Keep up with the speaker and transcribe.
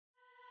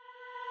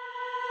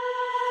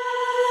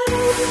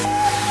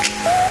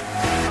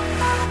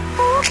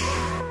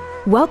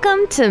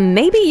Welcome to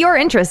Maybe You're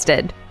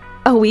Interested,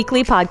 a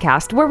weekly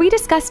podcast where we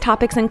discuss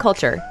topics in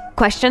culture,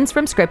 questions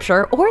from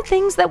scripture, or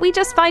things that we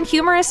just find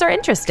humorous or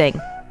interesting.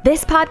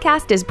 This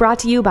podcast is brought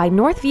to you by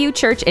Northview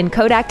Church in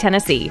Kodak,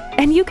 Tennessee,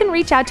 and you can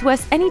reach out to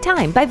us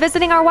anytime by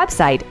visiting our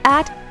website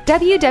at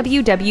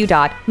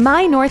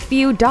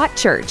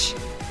www.mynorthview.church.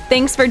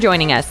 Thanks for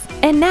joining us.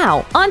 And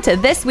now, on to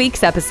this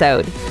week's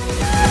episode.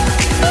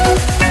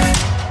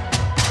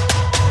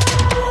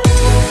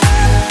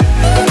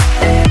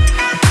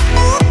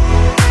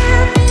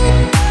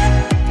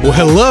 Well,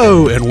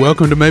 hello, and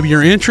welcome to Maybe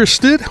You're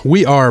Interested.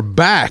 We are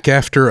back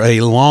after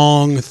a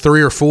long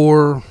 3 or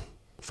 4,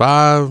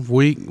 5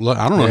 week,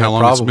 I don't know how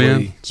long it's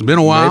been. It's been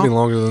a while. Maybe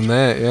longer than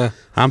that, yeah.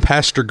 I'm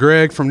Pastor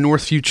Greg from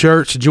Northview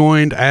Church,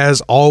 joined as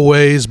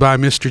always by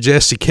Mr.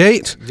 Jesse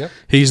Cate. Yep.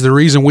 He's the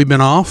reason we've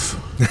been off.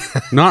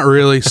 Not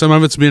really. Some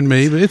of it's been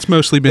me, but it's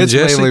mostly been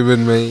Jesse. It's mainly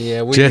been me,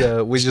 yeah.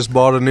 We just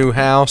bought a new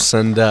house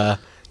and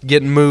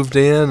getting moved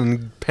in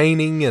and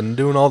painting and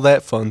doing all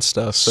that fun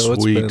stuff. So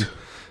Sweet.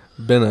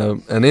 It's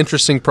been an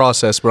interesting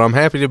process, but I'm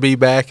happy to be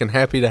back and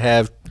happy to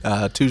have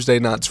Tuesday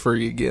nights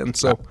free again.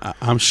 So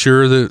I'm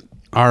sure that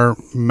our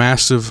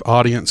massive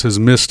audience has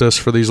missed us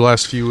for these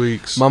last few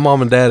weeks. My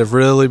mom and dad have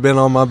really been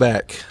on my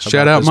back.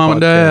 Shout out Mom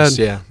and Dad.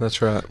 Yeah, that's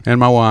right. And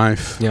my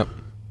wife. Yep.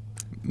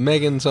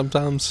 Megan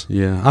sometimes.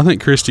 Yeah, I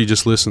think Christy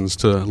just listen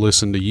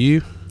to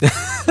you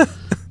because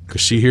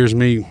she hears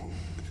me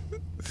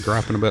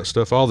griping about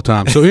stuff all the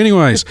time. So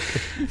anyways,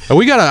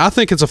 I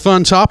think it's a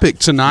fun topic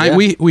tonight.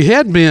 Yeah. We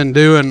had been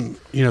doing,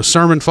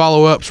 sermon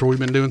follow-ups where we've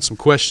been doing some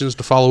questions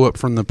to follow up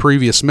from the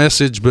previous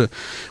message, but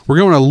we're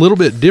going a little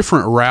bit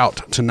different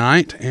route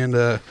tonight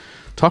and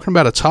talking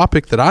about a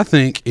topic that I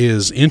think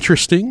is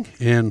interesting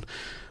and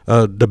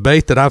a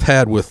debate that I've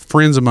had with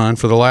friends of mine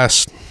for the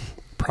last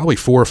probably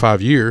 4 or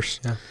 5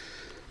 years. Yeah.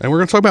 And we're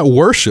going to talk about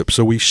worship.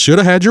 So we should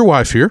have had your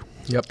wife here.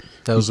 Your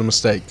That was a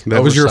mistake.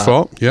 That was your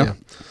fault. Yeah.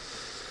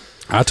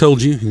 I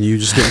told you, and you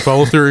just didn't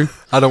follow through.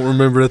 I don't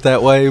remember it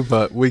that way,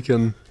 but we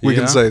can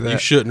say that. You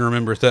shouldn't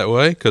remember it that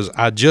way because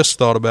I just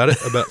thought about it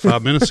about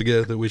 5 minutes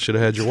ago that we should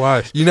have had your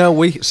wife. We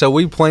planned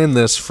we'd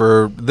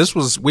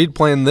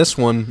planned this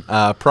one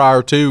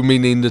prior to me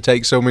needing to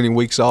take so many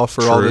weeks off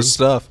for all this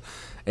stuff.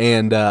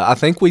 And I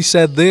think we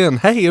said then,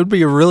 hey, it would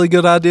be a really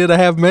good idea to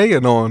have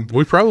Megan on.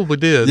 We probably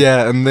did.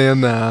 Yeah, and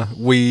then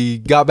we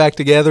got back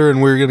together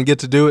and we were going to get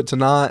to do it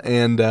tonight,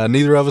 and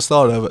neither of us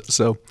thought of it.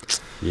 So,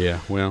 yeah,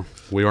 well,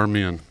 we are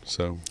men,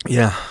 so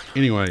yeah.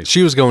 Anyways,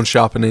 she was going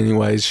shopping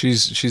anyways.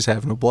 She's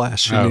having a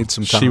blast. She needs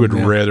some time. She would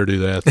rather do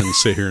that than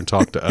sit here and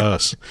talk to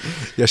us.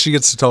 Yeah, she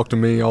gets to talk to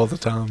me all the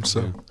time.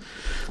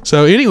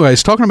 So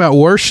anyways, talking about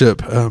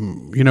worship,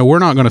 we're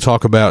not going to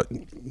talk about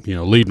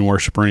leading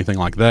worship or anything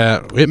like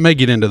that. It may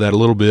get into that a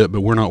little bit,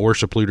 but we're not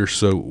worship leaders,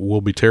 so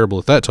we'll be terrible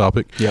at that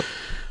topic. Yep.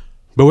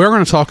 But we're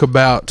going to talk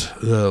about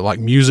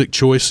like music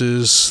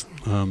choices.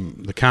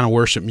 The kind of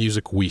worship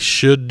music we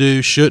should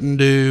do, shouldn't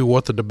do,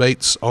 what the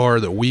debates are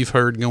that we've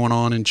heard going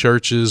on in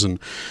churches and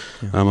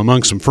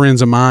among some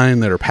friends of mine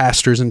that are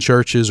pastors in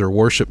churches or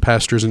worship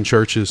pastors in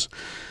churches.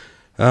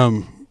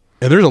 And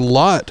there's a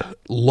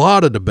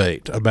lot of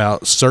debate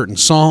about certain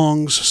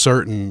songs,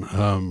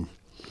 certain,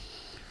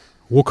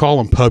 we'll call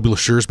them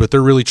publishers, but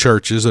they're really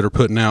churches that are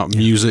putting out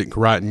music,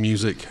 writing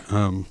music,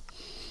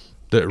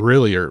 that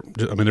really are,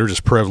 they're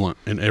just prevalent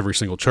in every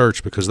single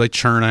church because they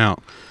churn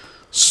out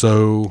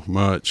so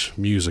much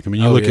music.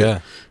 You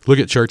look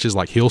at churches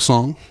like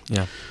Hillsong,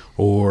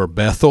 or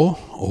Bethel,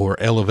 or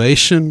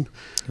Elevation.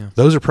 Yeah.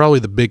 Those are probably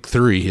the big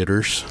 3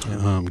 hitters.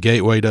 Yeah.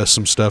 Gateway does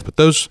some stuff, but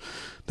those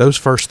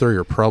first 3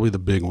 are probably the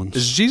big ones.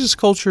 Is Jesus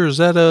Culture, is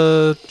that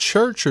a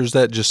church or is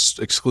that just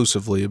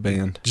exclusively a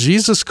band?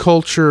 Jesus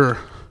Culture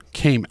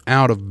came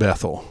out of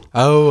Bethel.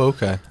 Oh,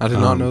 okay. I did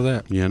not know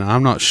that. Yeah,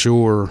 I'm not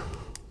sure.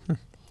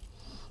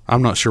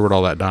 I'm not sure what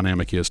all that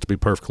dynamic is, to be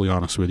perfectly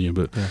honest with you,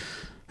 but. Yeah.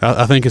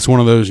 I think it's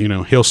one of those,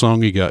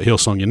 Hillsong, you got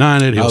Hillsong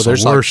United,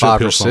 Hillsong Worship, like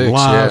 5 or Hillsong 6,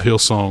 Live,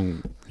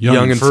 Hillsong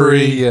Young and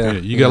Free. Yeah.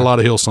 You got a lot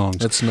of Hillsongs.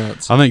 That's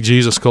nuts. I think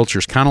Jesus Culture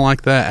is kind of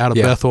like that out of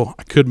Bethel.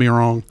 I could be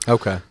wrong.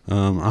 Okay.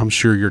 I'm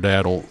sure your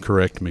dad will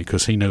correct me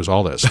because he knows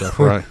all that stuff,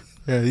 right?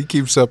 Yeah, he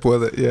keeps up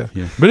with it, yeah.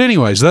 But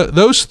anyways,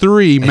 those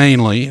 3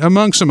 mainly,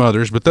 among some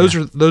others, but those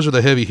are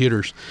the heavy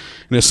hitters.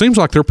 And it seems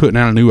like they're putting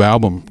out a new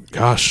album,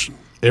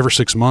 every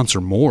 6 months or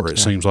more, it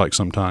seems like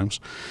sometimes.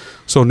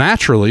 So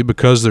naturally,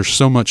 because there's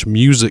so much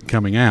music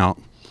coming out,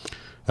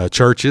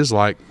 churches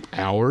like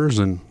ours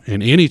and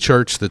any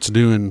church that's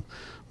doing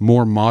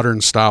more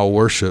modern style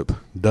worship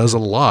does a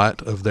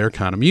lot of their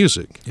kind of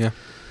music. Yeah.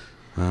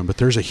 But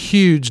there's a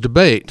huge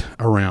debate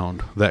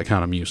around that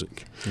kind of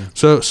music.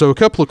 Yeah. So a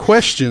couple of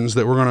questions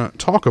that we're going to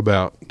talk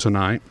about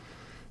tonight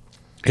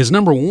is,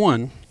 number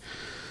one,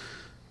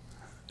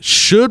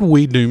 should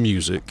we do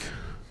music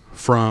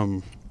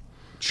from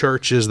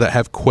churches that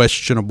have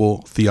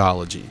questionable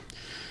theology?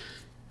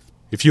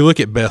 If you look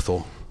at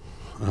Bethel,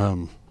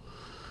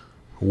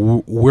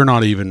 we're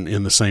not even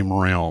in the same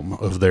realm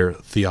of their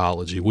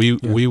theology.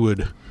 We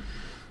would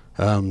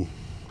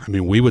I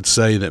mean, we would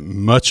say that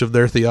much of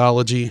their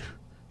theology,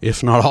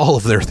 if not all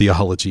of their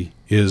theology,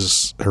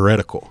 is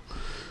heretical.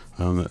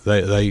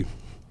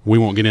 We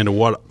won't get into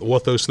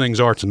what those things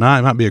are tonight.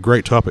 It might be a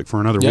great topic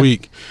for another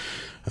week.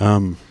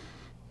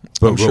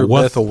 But I'm sure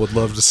Bethel would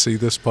love to see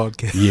this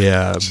podcast.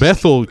 Yeah,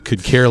 Bethel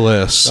could care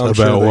less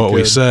about what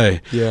we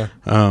say. Yeah.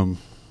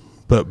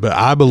 But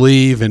I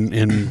believe,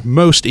 and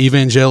most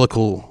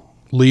evangelical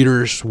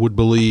leaders would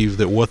believe,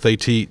 that what they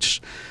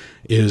teach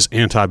is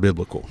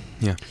anti-biblical.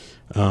 Yeah.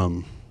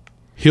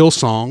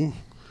 Hillsong,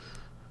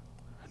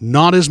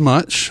 not as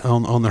much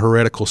on the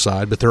heretical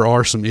side, but there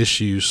are some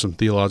issues, some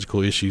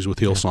theological issues with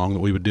Hillsong that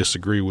we would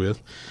disagree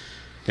with.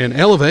 And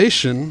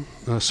Elevation,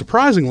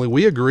 surprisingly,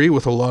 we agree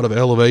with a lot of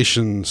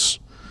Elevation's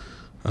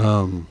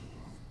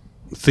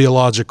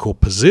theological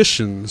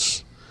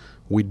positions.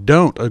 We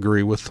don't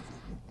agree with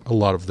a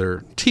lot of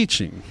their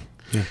teaching.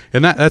 Yeah.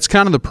 And that's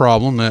kind of the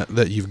problem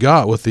that you've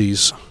got with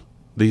these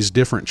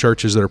different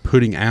churches that are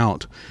putting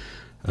out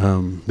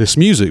this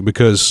music,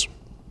 because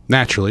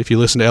naturally, if you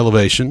listen to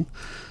Elevation,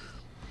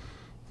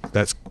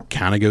 that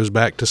kind of goes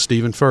back to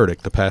Stephen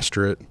Furtick, the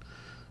pastor at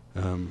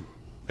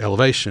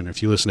Elevation.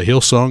 If you listen to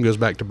Hillsong, it goes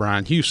back to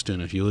Brian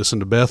Houston. If you listen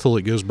to Bethel,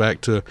 it goes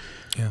back to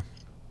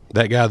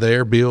that guy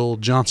there, Bill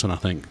Johnson, I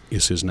think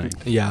is his name.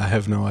 Yeah, I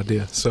have no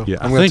idea. So yeah,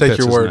 I'm going to take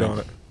your word on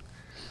it.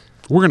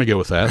 We're going to go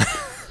with that.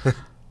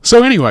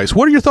 So anyways,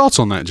 what are your thoughts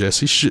on that,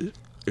 Jesse?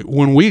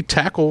 When we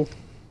tackle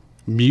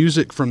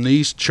music from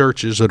these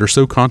churches that are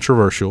so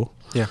controversial,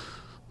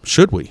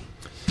 should we?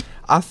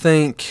 I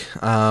think...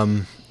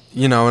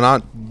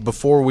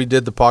 before we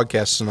did the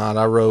podcast tonight,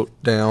 I wrote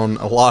down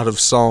a lot of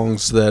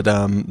songs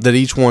that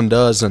each one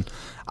does, and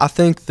I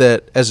think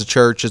that as a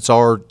church, it's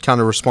our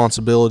kind of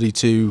responsibility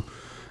to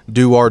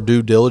do our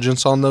due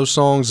diligence on those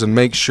songs and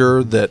make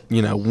sure that,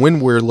 when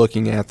we're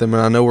looking at them,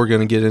 and I know we're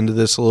going to get into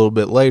this a little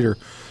bit later,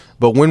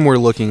 but when we're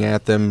looking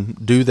at them,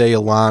 do they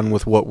align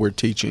with what we're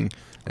teaching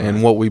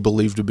and what we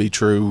believe to be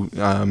true,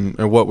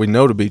 or what we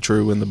know to be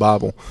true in the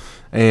Bible?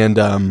 And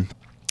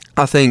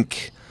I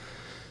think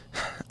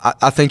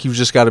you've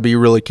just got to be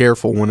really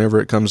careful whenever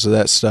it comes to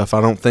that stuff.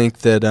 I don't think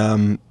that,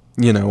 I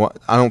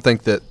don't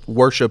think that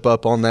worship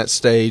up on that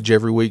stage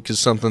every week is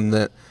something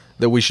that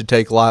we should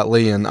take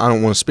lightly. And I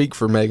don't want to speak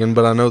for Megan,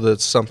 but I know that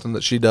it's something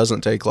that she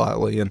doesn't take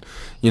lightly. And,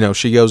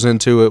 she goes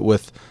into it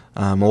with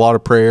a lot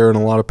of prayer and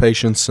a lot of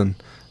patience. And,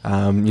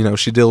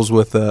 she deals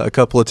with a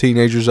couple of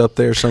teenagers up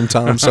there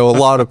sometimes, so a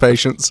lot of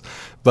patience.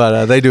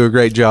 But they do a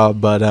great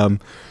job. But,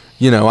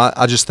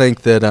 I just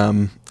think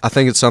that I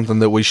think it's something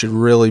that we should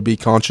really be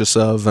conscious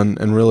of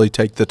and really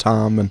take the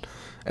time. And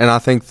I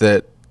think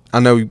that, I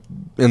know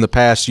in the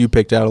past you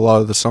picked out a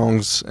lot of the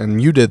songs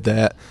and you did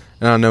that.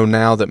 And I know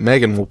now that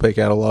Megan will pick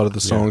out a lot of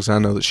the songs. Yeah. I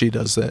know that she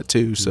does that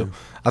too. So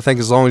I think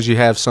as long as you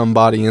have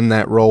somebody in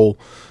that role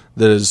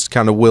that is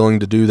kind of willing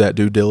to do that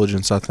due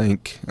diligence, I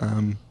think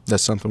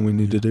that's something we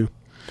need to do.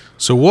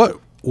 So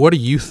what do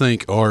you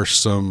think are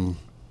some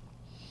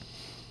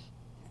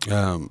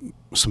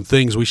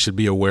things we should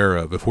be aware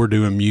of if we're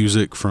doing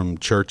music from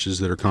churches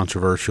that are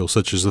controversial,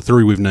 such as the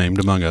three we've named,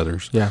 among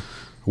others? Yeah.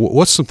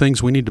 What's some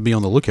things we need to be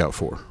on the lookout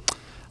for?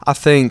 I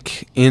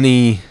think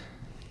any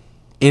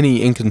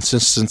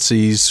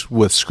inconsistencies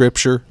with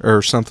Scripture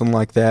or something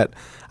like that,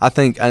 I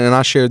think, and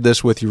I shared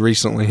this with you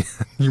recently,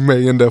 you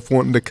may end up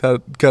wanting to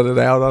cut it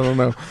out, I don't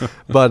know.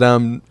 But,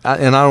 and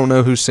I don't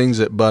know who sings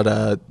it,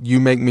 but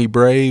You Make Me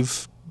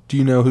Brave, do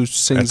you know who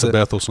sings it? That's a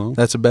Bethel song.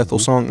 That's a Bethel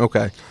song?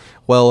 Okay.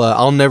 Well,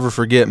 I'll never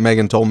forget,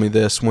 Megan told me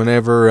this,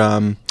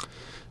 whenever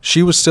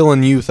she was still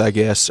in youth, I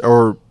guess,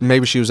 or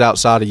maybe she was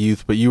outside of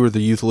youth, but you were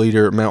the youth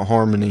leader at Mount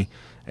Harmony,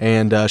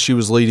 and she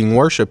was leading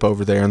worship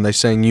over there, and they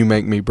sang You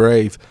Make Me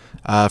Brave.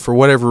 For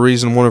whatever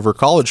reason, one of her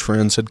college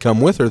friends had come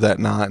with her that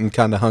night and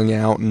kind of hung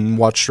out and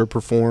watched her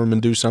perform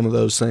and do some of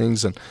those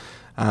things,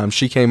 and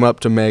she came up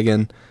to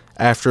Megan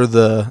after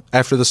the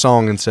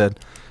song and said,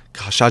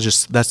 "Gosh,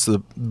 that's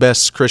the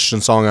best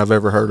Christian song I've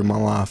ever heard in my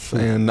life,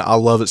 and I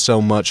love it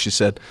so much." She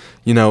said,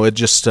 it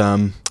just,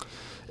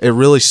 it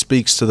really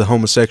speaks to the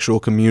homosexual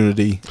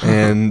community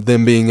and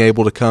them being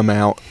able to come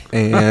out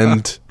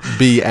and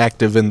be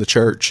active in the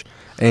church.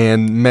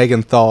 And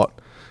Megan thought,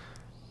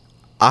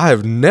 I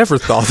have never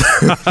thought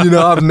that,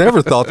 I've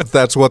never thought that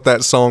that's what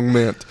that song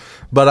meant.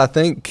 But I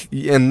think,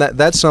 and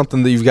that's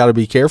something that you've got to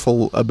be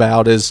careful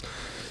about is,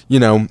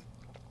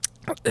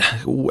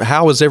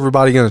 how is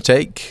everybody going to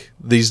take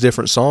these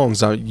different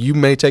songs? You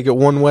may take it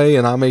one way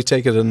and I may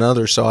take it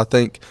another. So I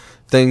think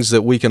things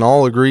that we can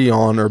all agree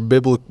on are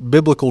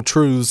biblical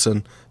truths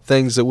and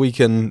things that we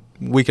can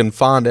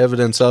find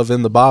evidence of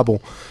in the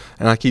Bible.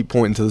 And I keep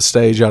pointing to the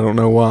stage. I don't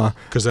know why.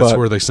 Because that's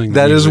where they sing.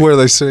 That is where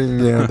they sing.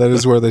 Yeah, that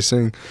is where they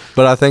sing.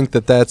 But I think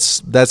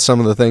that's some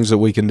of the things that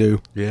we can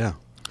do. Yeah.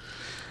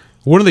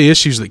 One of the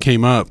issues that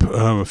came up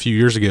a few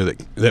years ago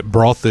that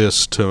brought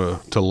this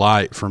to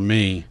light for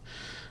me,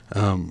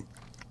 I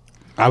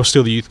was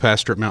still the youth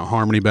pastor at Mount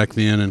Harmony back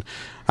then, and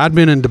I'd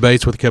been in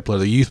debates with a couple of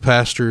the youth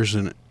pastors,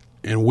 and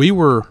we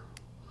were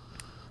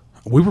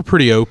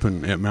pretty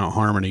open at Mount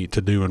Harmony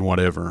to doing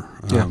whatever.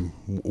 Yeah.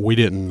 We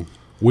didn't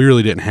we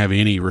really didn't have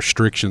any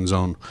restrictions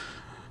on.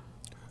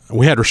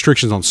 We had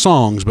restrictions on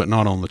songs, but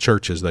not on the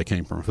churches they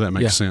came from, if that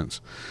makes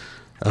sense.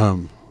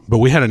 But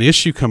we had an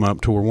issue come up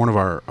to where one of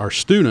our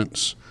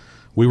students,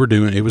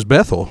 it was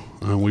Bethel.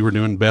 We were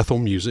doing Bethel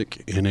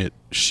music, and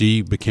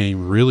she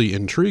became really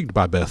intrigued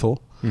by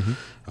Bethel,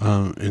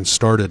 and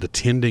started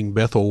attending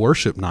Bethel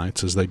worship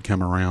nights as they'd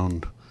come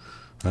around,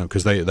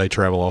 because they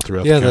travel all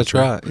throughout the country. Yeah, that's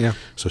right, yeah.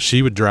 So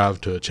she would drive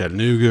to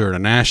Chattanooga or to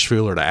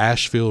Nashville or to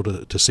Asheville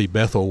to see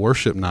Bethel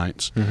worship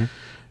nights.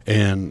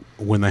 And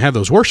when they have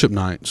those worship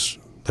nights,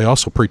 they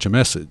also preach a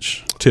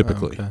message,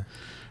 typically. Oh,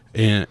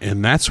 okay.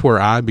 And that's where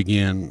I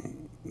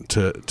began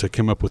to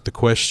come up with the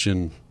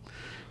question,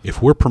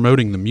 if we're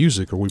promoting the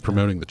music, are we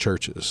promoting the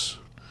churches?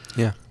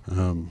 Yeah.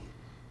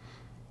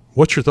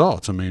 What's your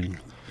thoughts? I mean,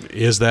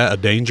 is that a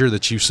danger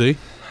that you see?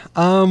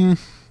 I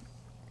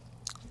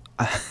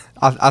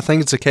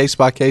think it's a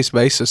case-by-case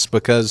basis,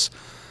 because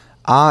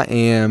I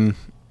am,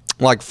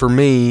 like, for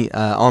me,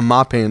 on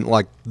my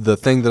the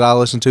thing that I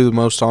listen to the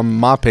most on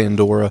my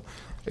Pandora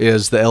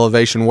is the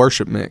Elevation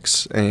Worship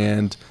Mix,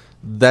 and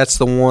that's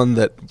the one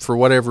that, for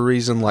whatever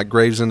reason, like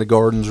Graves in the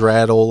Gardens,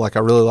 Rattle, like I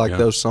really like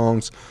those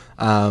songs,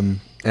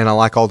 and I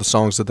like all the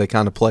songs that they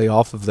kind of play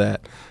off of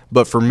that.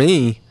 But for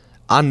me,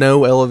 I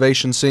know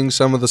Elevation sings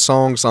some of the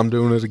songs. I'm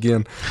doing it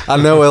again. I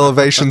know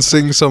Elevation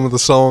sings some of the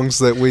songs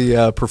that we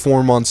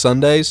perform on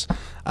Sundays.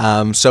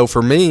 So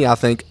for me, I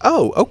think,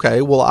 oh,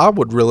 okay, well, I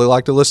would really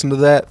like to listen to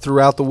that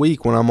throughout the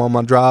week when I'm on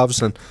my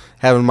drives and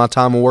having my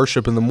time of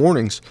worship in the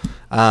mornings.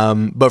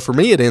 But for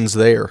me, it ends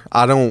there.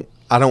 I don't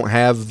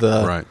have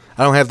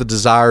the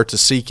desire to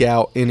seek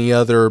out any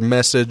other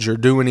message or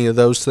do any of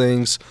those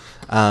things.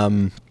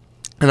 And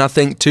I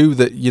think too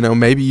that,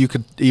 maybe you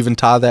could even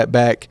tie that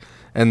back,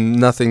 and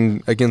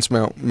nothing against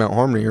Mount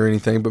Harmony or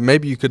anything, but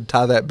maybe you could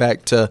tie that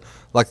back to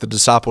like the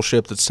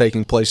discipleship that's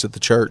taking place at the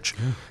church.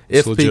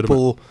 Yeah,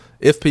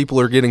 if people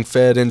are getting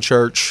fed in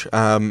church,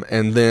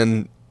 and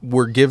then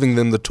we're giving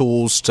them the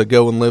tools to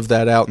go and live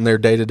that out in their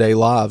day-to-day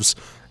lives,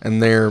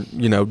 and they're,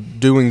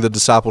 doing the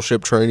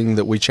discipleship training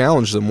that we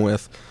challenge them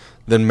with,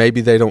 then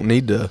maybe they don't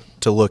need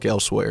to look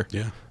elsewhere.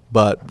 Yeah.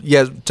 But,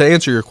 yeah, to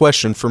answer your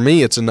question, for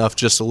me it's enough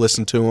just to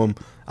listen to them.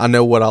 I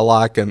know what I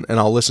like, and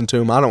I'll listen to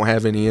them. I don't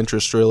have any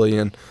interest really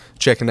in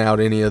checking out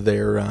any of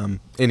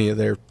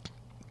their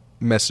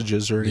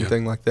messages or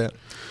anything like that.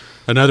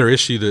 Another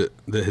issue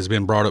that has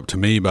been brought up to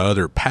me by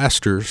other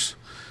pastors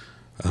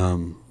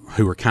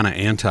who are kind of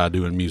anti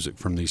doing music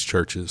from these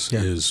churches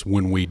is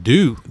when we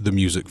do the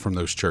music from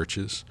those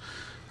churches,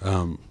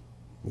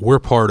 we're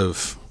part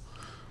of,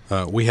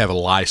 we have a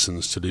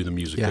license to do the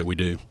music that we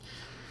do.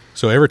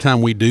 So every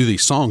time we do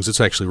these songs,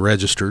 it's actually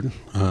registered.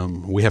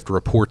 We have to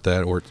report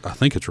that, or I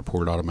think it's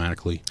reported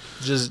automatically.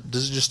 Does it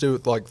just do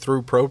it like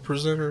through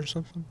ProPresenter or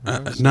something?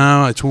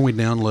 No, it's when we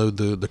download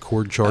the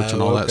chord charts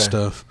and all that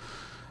stuff.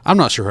 I'm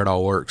not sure how it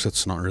all works.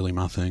 That's not really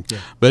my thing. Yeah.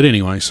 But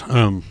anyways,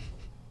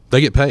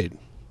 they get paid.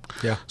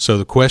 Yeah. So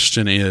the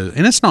question is,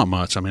 and it's not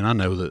much. I mean, I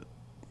know that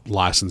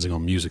licensing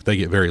on music, they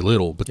get very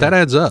little, but that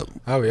adds up.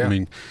 Oh, yeah. I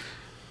mean,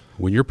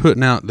 when you're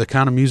putting out the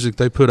kind of music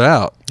they put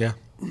out,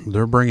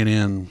 they're bringing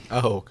in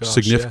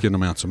significant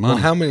amounts of money.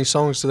 Well, how many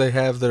songs do they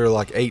have that are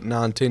like 8,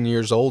 9, 10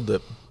 years old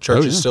that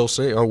churches still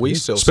sing, or we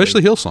still sing?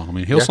 Especially Hillsong. I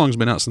mean, Hillsong's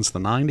been out since the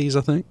 90s,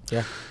 I think.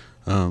 Yeah.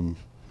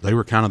 They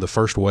were kind of the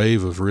first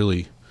wave of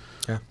really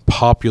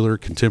popular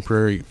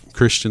contemporary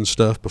Christian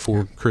stuff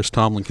before Chris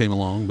Tomlin came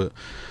along. But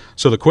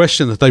so the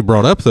question that they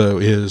brought up, though,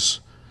 is,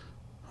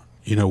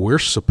 we're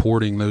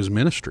supporting those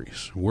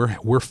ministries.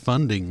 We're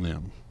funding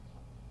them.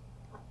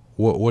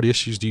 What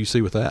issues do you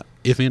see with that,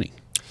 if any?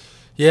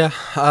 Yeah,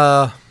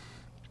 I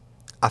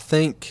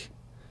think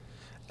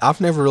I've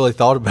never really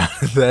thought about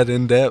it that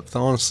in depth,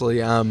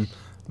 honestly.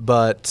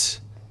 But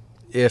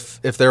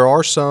if there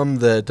are some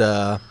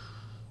that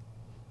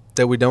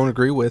we don't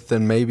agree with,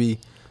 then maybe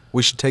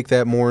we should take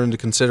that more into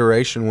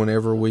consideration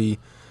whenever we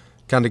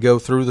kind of go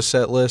through the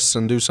set lists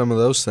and do some of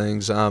those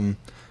things.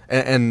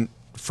 And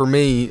for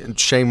me,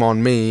 shame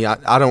on me,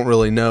 I don't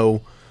really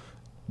know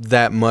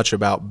that much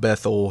about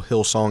Bethel,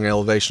 Hillsong,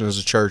 Elevation as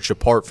a church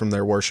apart from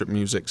their worship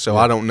music. So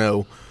I don't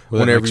know. Well,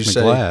 whenever you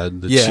say,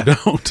 glad that you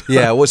don't.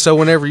 Yeah. Well, so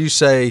whenever you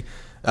say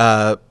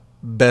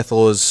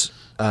Bethel is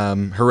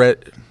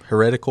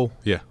heretical.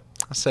 Yeah.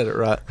 I said it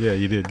right. Yeah,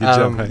 you did. Good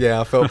job. Hey.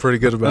 Yeah, I felt pretty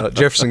good about it.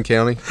 Jefferson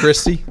County.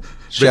 Christy.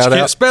 Shout out.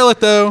 Can't spell it,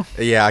 though.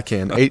 Yeah, I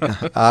can.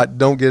 I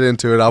don't get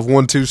into it. I've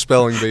won 2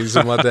 spelling bees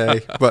in my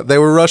day. But they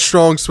were Rush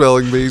Strong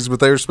spelling bees,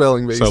 but they were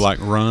spelling bees. So like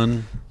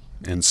run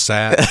and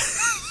sat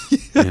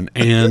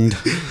and.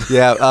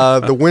 Yeah,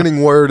 the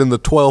winning word in the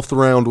 12th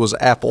round was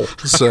apple.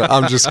 So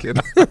I'm just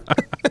kidding.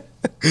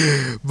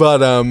 But,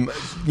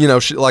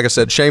 like I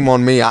said, shame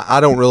on me. I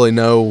don't really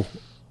know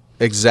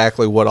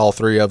exactly what all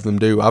 3 of them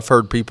do. I've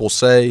heard people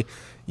say,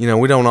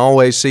 we don't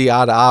always see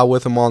eye to eye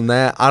with them on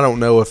that. I don't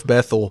know if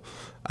Bethel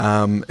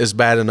is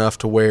bad enough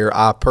to where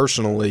I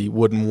personally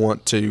wouldn't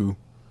want to,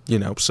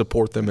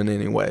 support them in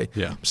any way.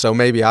 Yeah. So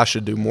maybe I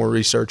should do more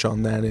research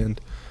on that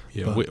end.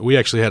 Yeah, we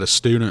actually had a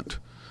student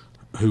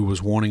who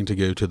was wanting to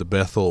go to the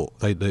Bethel.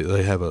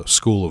 They have a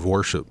school of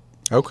worship.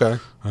 Okay.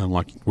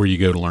 Like where you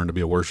go to learn to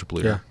be a worship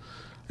leader. Yeah.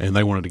 And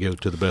they wanted to go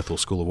to the Bethel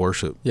School of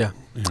Worship. Yeah.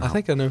 I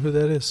think I know who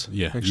that is.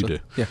 Yeah, actually. you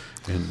do. Yeah.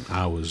 And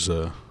I was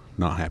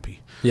not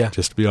happy. Yeah.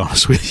 Just to be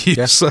honest with you.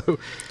 Yeah. So,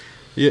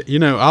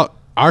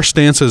 our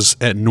stances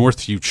at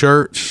Northview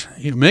Church,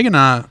 Meg and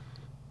I,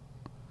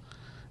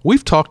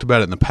 we've talked about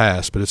it in the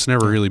past, but it's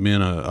never really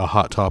been a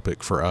hot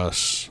topic for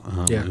us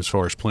as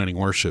far as planning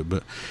worship.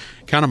 But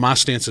kind of my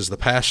stance as the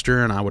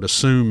pastor, and I would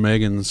assume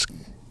Megan's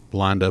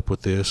lined up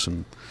with this,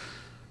 and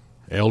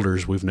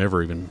elders, it's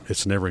never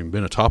even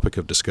been a topic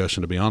of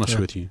discussion, to be honest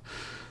with you.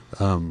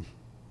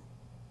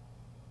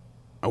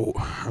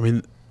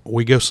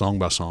 We go song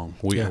by song.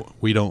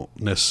 We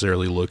don't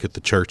necessarily look at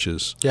the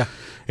churches. Yeah.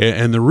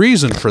 And the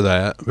reason for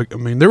that,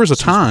 there was a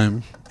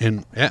time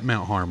at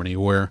Mount Harmony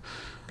where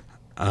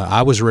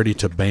I was ready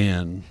to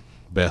ban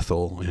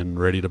Bethel and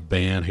ready to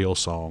ban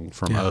Hillsong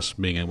from us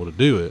being able to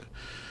do it.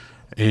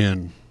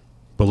 And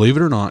believe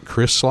it or not,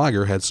 Chris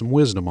Sliger had some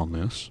wisdom on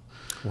this.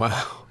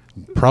 Wow.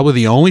 Probably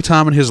the only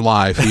time in his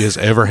life he has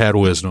ever had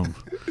wisdom,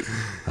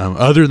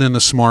 other than the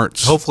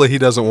smarts. Hopefully he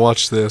doesn't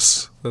watch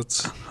this.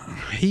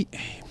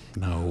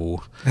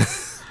 No.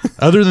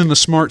 Other than the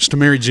smarts to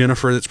marry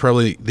Jennifer, that's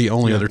probably the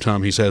only other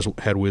time he's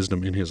had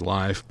wisdom in his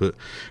life. But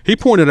he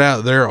pointed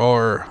out there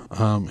are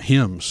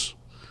hymns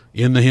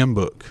in the hymn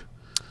book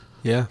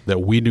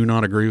that we do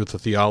not agree with the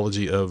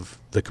theology of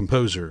the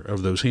composer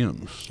of those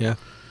hymns. Yeah.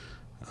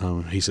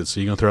 He said, so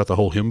you're going to throw out the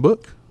whole hymn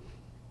book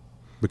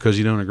because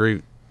you don't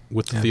agree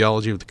with the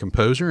theology of the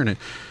composer? And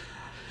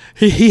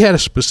he had a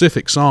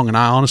specific song, and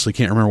I honestly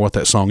can't remember what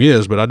that song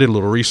is, but I did a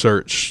little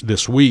research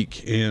this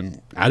week,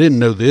 and I didn't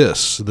know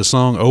this. The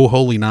song "O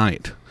Holy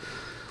Night"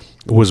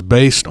 was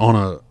based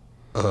on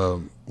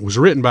was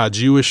written by a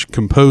Jewish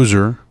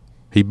composer.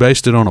 He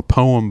based it on a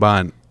poem by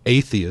an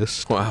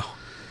atheist. Wow.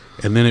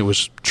 And then it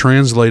was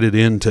translated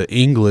into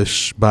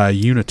English by a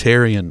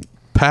Unitarian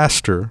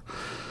pastor.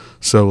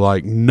 So,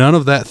 none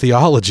of that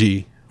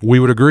theology we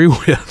would agree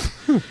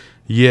with.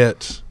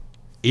 Yet,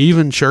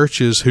 even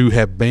churches who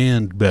have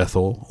banned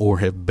Bethel or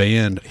have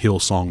banned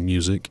Hillsong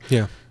music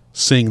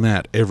sing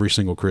that every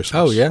single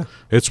Christmas. Oh, yeah.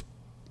 If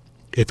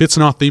it's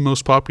not the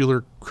most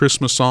popular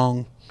Christmas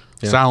song,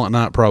 Silent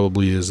Night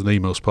probably is the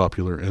most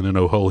popular, and then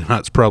 "Oh Holy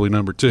Night's probably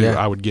number 2,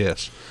 I would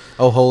guess.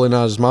 "Oh Holy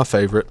Night" is my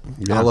favorite.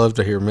 Yeah. I love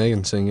to hear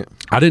Megan sing it.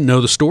 I didn't know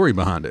the story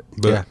behind it.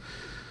 But,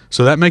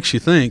 so that makes you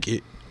think,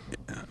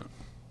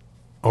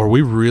 are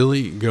we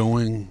really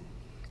going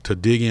to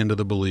dig into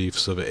the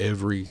beliefs of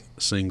every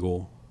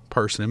single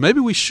person? And maybe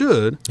we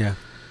should. Yeah.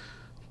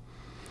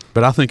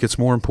 But I think it's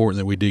more important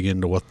that we dig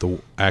into what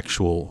the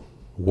actual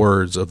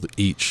words of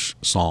each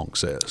song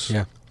says.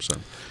 Yeah. So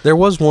there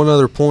was one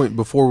other point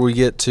before we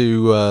get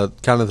to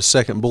kind of the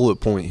second bullet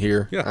point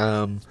here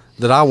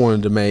that I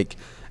wanted to make.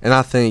 And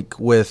I think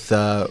with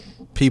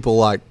people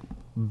like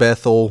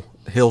Bethel,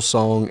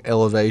 Hillsong,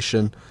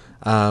 Elevation,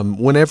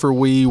 whenever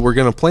we were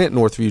going to plant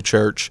Northview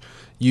Church,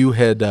 you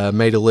had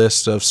made a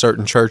list of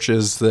certain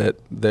churches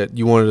that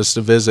you wanted us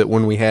to visit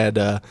when we had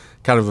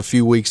kind of a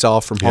few weeks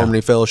off from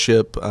Harmony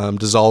Fellowship,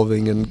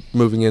 dissolving and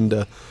moving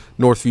into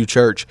Northview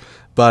Church.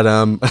 But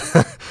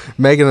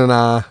Megan and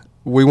I,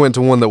 we went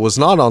to one that was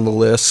not on the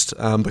list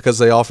because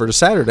they offered a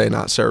Saturday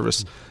night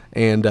service,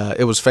 and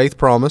it was Faith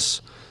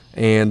Promise.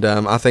 And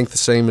I think the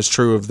same is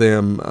true of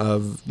them,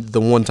 of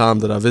the one time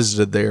that I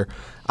visited there.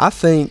 I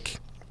think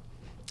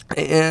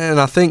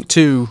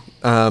too,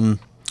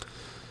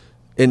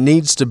 it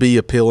needs to be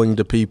appealing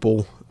to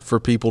people for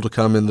people to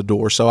come in the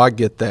door. So I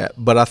get that.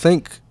 But I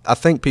think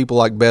people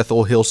like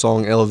Bethel,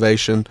 Hillsong,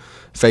 Elevation,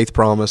 Faith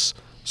Promise.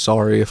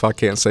 Sorry if I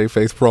can't say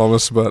Faith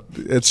Promise, but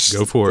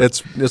go for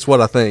it. It's what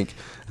I think.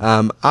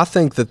 I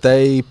think that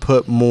they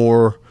put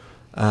more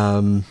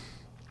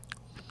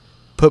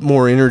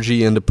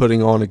energy into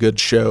putting on a good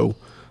show,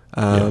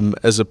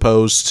 as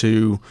opposed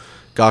to,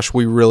 gosh,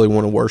 we really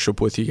want to worship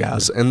with you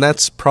guys. And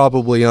that's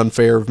probably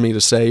unfair of me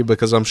to say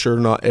because I'm sure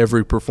not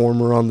every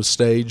performer on the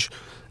stage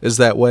is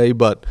that way.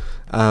 But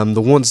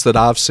the ones that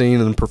I've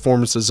seen and the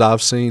performances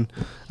I've seen,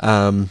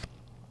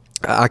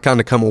 I kind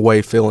of come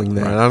away feeling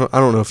that. Right. I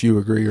don't know if you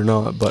agree or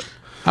not, but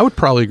I would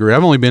probably agree.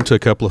 I've only been to a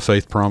couple of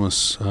Faith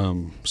Promise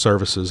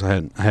services.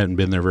 I hadn't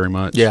been there very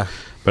much. Yeah,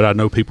 but I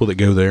know people that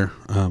go there.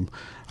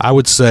 I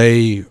would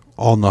say,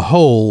 on the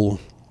whole,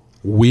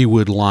 we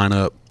would line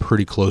up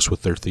pretty close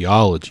with their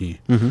theology.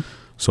 Mm-hmm.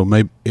 So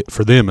maybe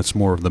for them, it's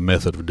more of the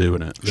method of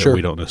doing it that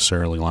we don't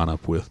necessarily line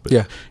up with.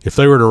 But if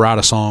they were to write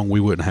a song, we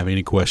wouldn't have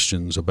any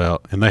questions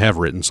about, and they have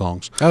written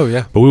songs. Oh,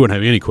 yeah. But we wouldn't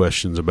have any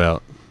questions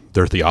about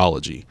their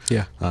theology.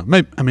 Yeah.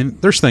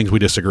 There's things we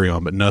disagree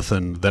on, but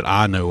nothing that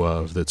I know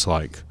of that's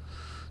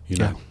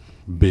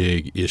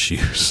big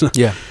issues.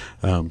 Yeah.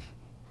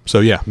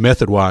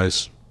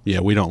 Method-wise,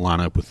 we don't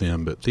line up with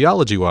them. But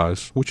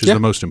theology-wise, which is the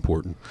most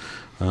important,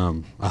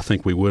 I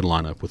think we would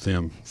line up with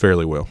them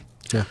fairly well.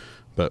 Yeah.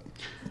 But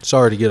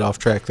sorry to get off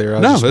track there.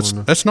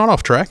 That's not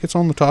off track. It's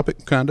on the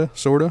topic, kind of,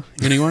 sort of,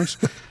 anyways.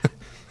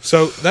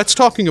 So that's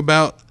talking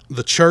about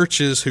the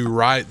churches who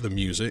write the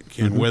music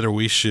and whether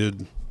we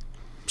should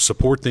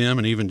support them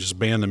and even just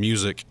ban the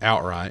music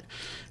outright.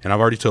 And I've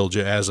already told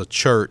you, as a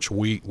church,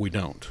 we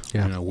don't.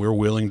 Yeah. You know, we're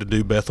willing to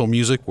do Bethel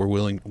music.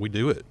 We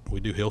do it. We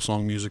do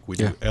Hillsong music. We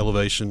do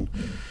Elevation.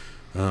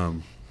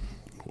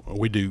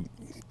 We do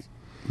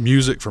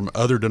music from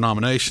other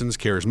denominations,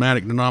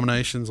 charismatic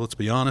denominations. Let's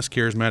be honest,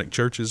 charismatic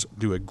churches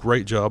do a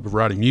great job of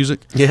writing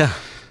music. Yeah.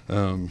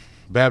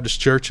 Baptist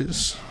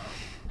churches,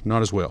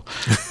 not as well.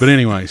 But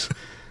anyways,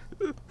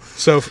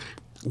 so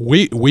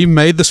we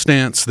made the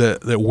stance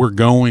that we're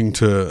going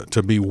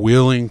to be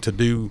willing to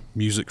do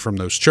music from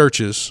those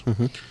churches,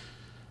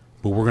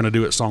 but we're going to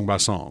do it song by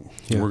song.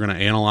 Yeah. We're going to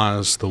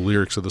analyze the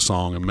lyrics of the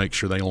song and make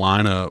sure they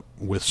line up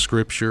with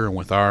Scripture and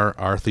with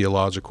our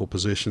theological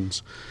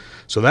positions.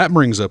 So that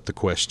brings up the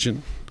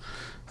question.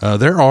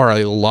 There are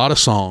a lot of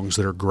songs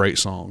that are great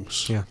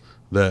songs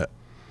that,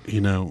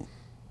 you know,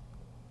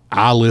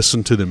 I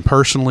listen to them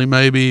personally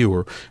maybe,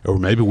 or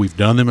maybe we've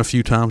done them a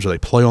few times, or they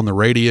play on the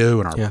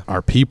radio and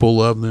our people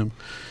love them.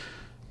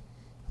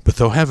 But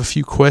they'll have a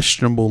few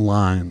questionable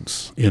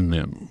lines in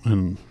them.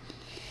 And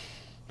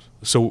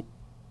so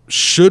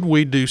should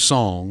we do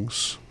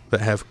songs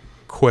that have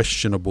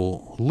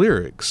questionable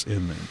lyrics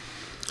in them?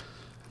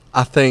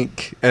 I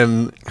think,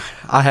 and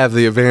I have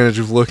the advantage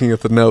of looking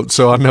at the notes,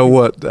 so I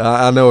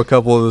know a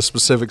couple of the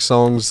specific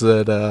songs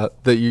that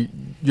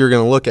you're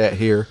going to look at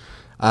here.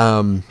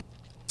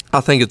 I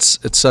think it's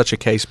such a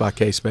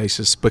case-by-case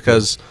basis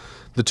because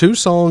the two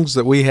songs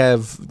that we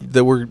have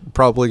that we're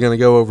probably going to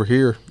go over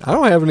here, I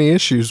don't have any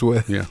issues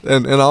with. Yeah.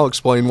 And I'll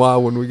explain why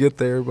when we get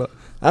there, but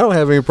I don't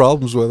have any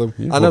problems with them.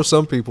 Yeah, I know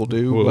some people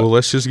do. Well,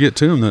 let's just get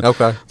to them then.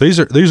 Okay. These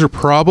are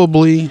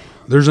probably,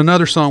 there's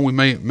another song we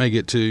may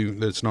get to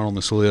that's not on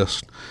this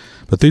list,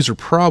 but these are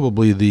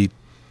probably the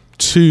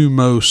two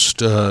most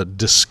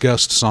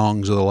discussed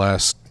songs of the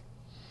last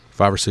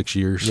 5 or 6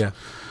 years. Yeah.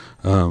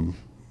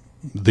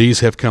 These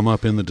have come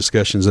up in the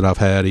discussions that I've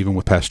had, even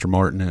with Pastor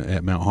Martin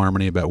at Mount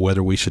Harmony, about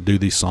whether we should do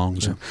these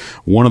songs. Yeah.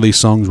 One of these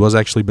songs was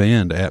actually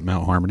banned at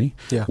Mount Harmony.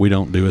 Yeah. We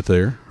don't do it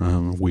there.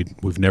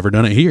 We've never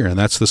done it here, and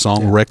that's the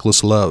song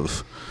 "Reckless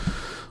Love."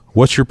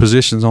 What's your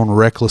positions on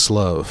 "Reckless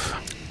Love"?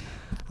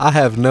 I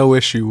have no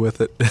issue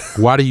with it.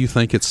 Why do you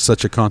think it's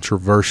such a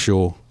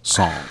controversial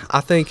song?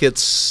 I think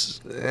it's,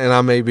 and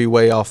I may be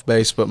way off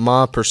base, but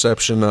my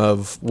perception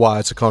of why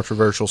it's a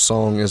controversial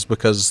song is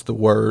because the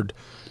word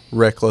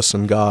reckless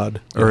and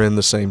God are in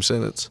the same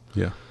sentence.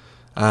 Yeah.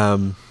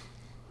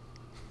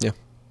 Yeah.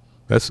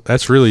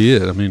 That's really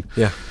it. I mean,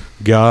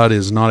 God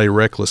is not a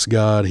reckless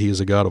God. He is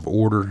a God of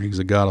order. He's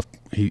a God of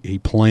he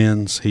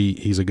plans.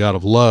 He's a God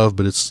of love,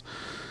 but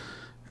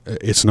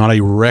it's not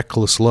a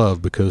reckless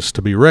love, because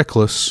to be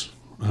reckless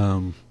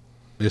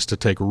is to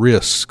take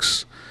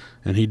risks,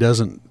 and he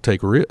doesn't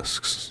take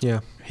risks.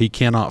 Yeah. He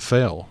cannot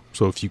fail.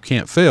 So if you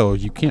can't fail,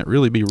 you can't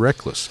really be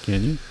reckless,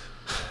 can you?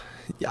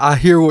 I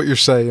hear what you're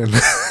saying.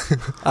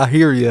 I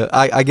hear you.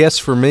 I guess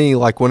for me,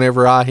 like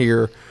whenever I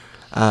hear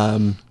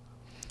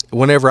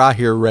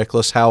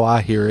reckless, how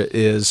I hear it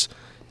is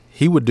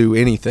he would do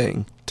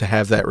anything to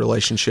have that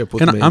relationship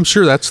with me. And I'm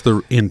sure that's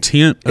the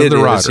intent of the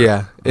writer.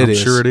 Yeah, I'm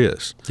sure it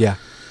is. Yeah.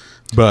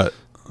 But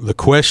the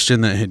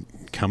question that had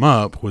come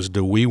up was,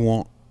 do we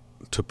want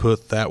to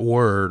put that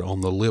word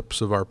on the lips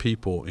of our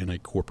people in a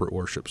corporate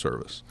worship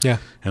service? Yeah.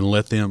 And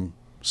let them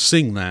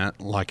sing that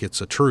like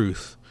it's a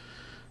truth,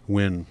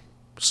 when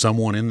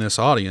someone in this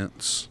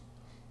audience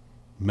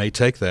may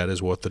take that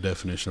as what the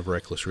definition of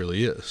reckless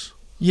really is.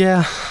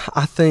 Yeah,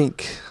 I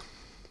think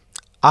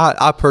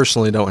I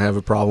personally don't have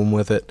a problem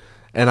with it.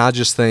 And I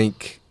just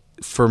think,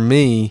 for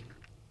me,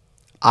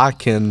 I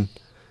can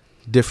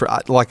differ.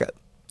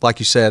 Like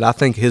you said, I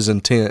think his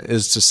intent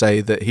is to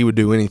say that he would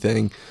do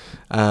anything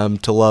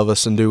to love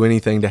us and do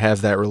anything to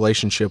have that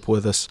relationship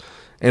with us.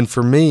 And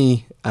for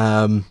me,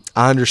 I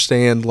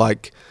understand,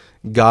 like,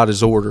 God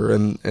is order,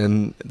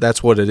 and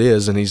that's what it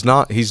is. And he's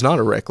not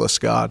a reckless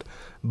God,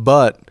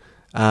 but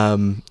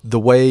the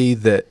way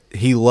that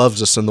he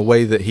loves us and the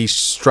way that he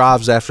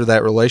strives after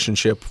that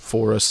relationship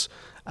for us,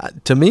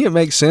 to me, it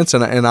makes sense,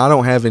 and I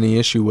don't have any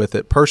issue with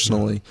it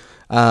personally.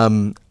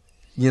 I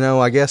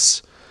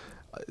guess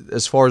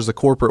as far as the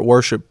corporate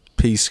worship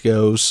piece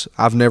goes,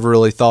 I've never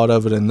really thought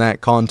of it in that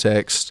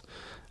context,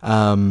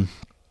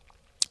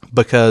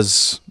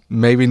 because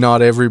maybe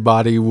not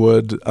everybody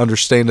would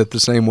understand it the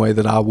same way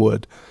that I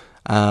would.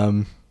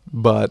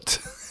 But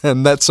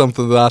and that's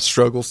something that I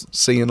struggle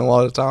seeing a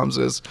lot of times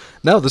is,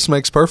 no, this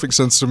makes perfect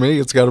sense to me.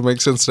 It's got to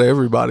make sense to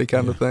everybody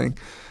kind of thing.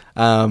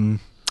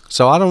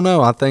 So I don't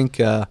know. I think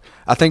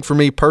for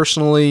me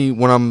personally,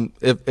 when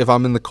if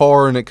I'm in the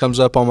car and it comes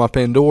up on my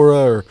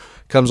Pandora or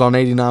comes on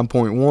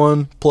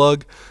 89.1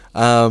 plug,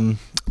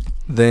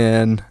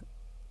 then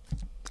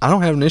I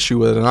don't have an issue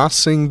with it, and I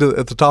sing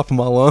at the top of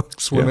my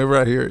lungs whenever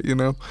I hear it,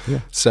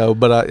 Yeah. So,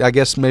 but I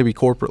guess maybe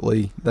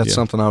corporately, that's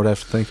something I would have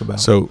to think about.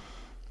 So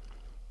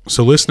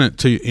listening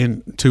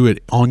to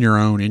it on your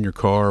own, in your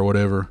car or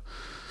whatever,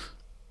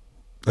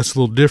 that's a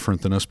little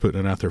different than us putting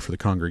it out there for the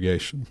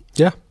congregation.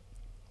 Yeah.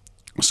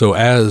 So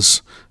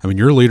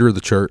you're a leader of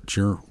the church.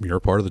 You're a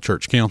part of the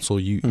church council.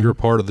 You're a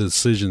part of the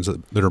decisions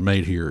that are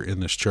made here in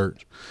this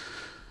church.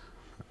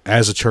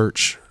 As a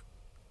church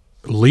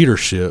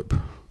leadership,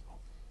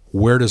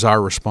 where does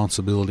our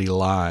responsibility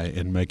lie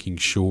in making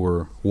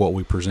sure what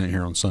we present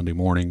here on Sunday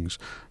mornings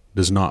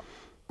does not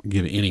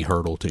give any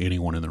hurdle to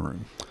anyone in the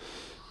room?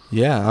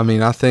 Yeah, I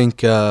mean, I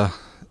think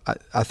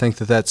I think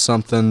that's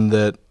something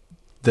that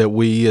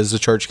we as a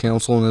church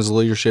council and as a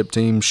leadership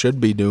team should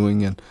be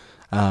doing, and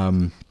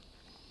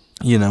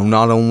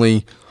not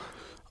only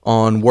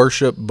on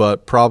worship,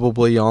 but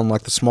probably on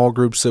like the small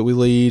groups that we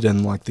lead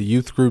and like the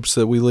youth groups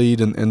that we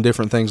lead and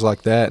different things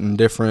like that, and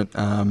different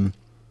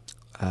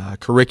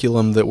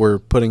curriculum that we're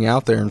putting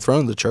out there in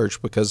front of the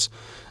church, because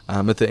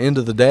at the end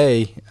of the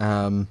day,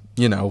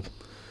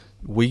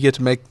 we get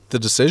to make the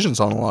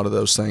decisions on a lot of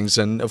those things.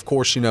 And of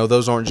course,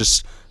 those aren't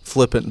just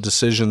flippant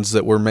decisions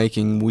that we're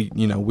making.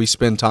 We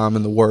spend time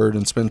in the Word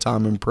and spend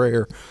time in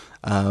prayer,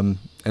 and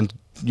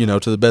to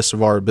the best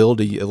of our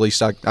ability, at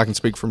least I can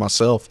speak for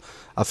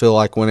myself, I feel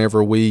like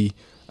whenever we,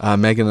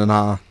 Megan and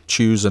I,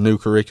 choose a new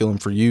curriculum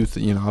for youth,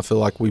 I feel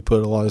like we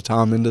put a lot of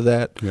time into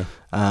that. Yeah.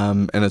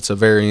 And it's a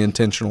very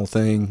intentional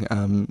thing,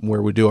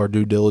 where we do our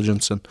due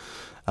diligence and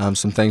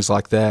some things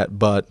like that.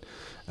 But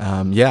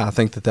I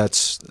think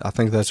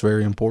that's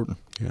very important.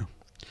 Yeah.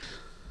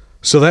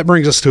 So that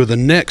brings us to the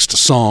next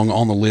song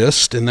on the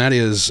list, and that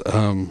is,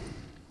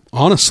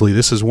 honestly,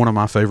 this is one of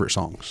my favorite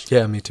songs.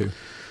 Yeah, me too.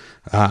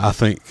 I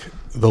think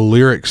the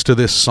lyrics to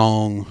this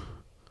song,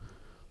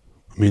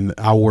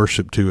 I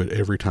worship to it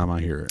every time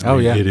I hear it.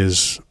 It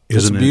is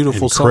a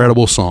beautiful,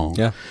 incredible song.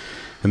 Yeah.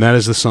 And that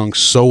is the song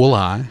 "So Will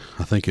I."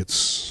 I think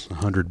it's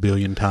 100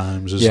 billion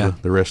times is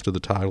the rest of the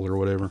title or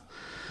whatever.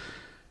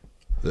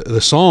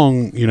 The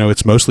song,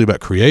 it's mostly about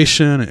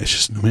creation. It's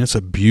just, it's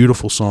a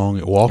beautiful song.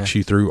 It walks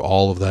you through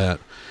all of that,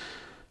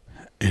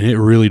 and it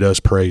really does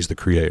praise the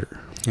Creator.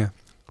 Yeah.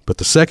 But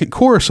the second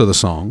chorus of the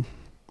song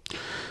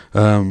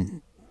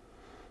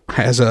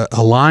has a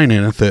line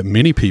in it that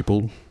many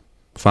people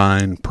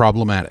find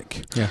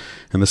problematic. Yeah.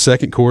 And the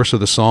second chorus of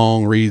the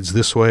song reads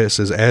this way. It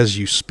says, "As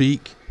you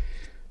speak,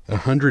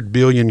 100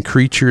 billion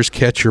creatures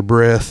catch your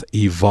breath,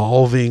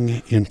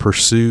 evolving in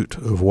pursuit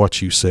of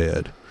what you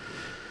said."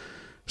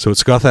 So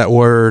it's got that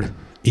word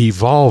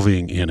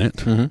evolving in it.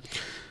 Mm-hmm.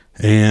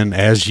 And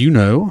as you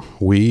know,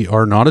 we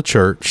are not a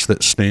church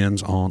that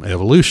stands on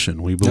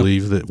evolution. We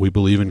believe we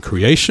believe in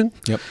creation.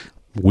 Yep.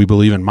 We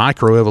believe in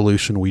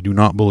microevolution. We do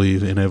not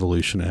believe in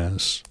evolution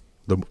as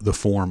the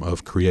form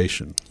of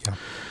creation. Yeah.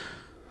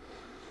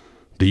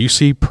 Do you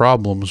see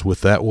problems with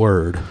that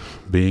word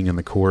being in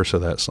the chorus of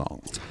that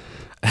song?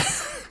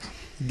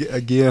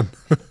 Again,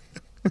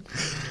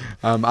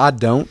 I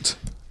don't.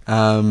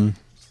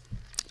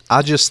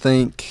 I just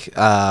think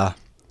I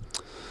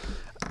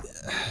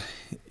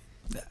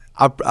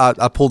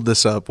pulled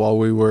this up while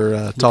we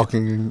were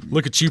talking.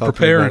 Look at you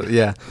preparing.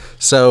 Yeah.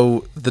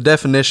 So the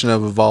definition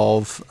of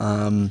evolve,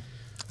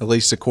 at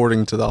least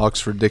according to the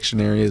Oxford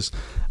Dictionary, is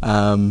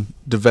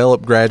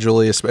develop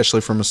gradually,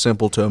 especially from a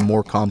simple to a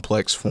more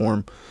complex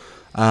form.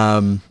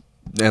 And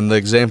the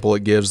example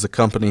it gives, the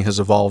company has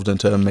evolved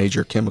into a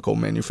major chemical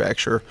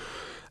manufacturer.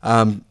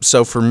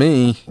 So for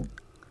me,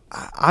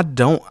 I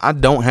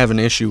don't have an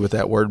issue with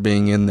that word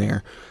being in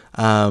there.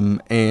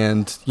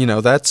 And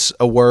that's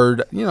a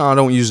word, I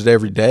don't use it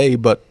every day,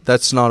 but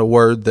that's not a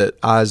word that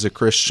I as a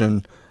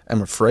Christian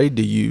am afraid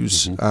to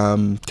use,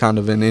 kind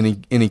of in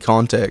any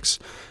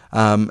context.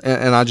 And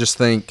I just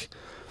think,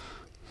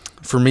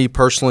 for me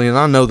personally, and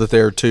I know that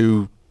there are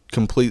two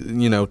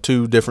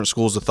different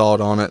schools of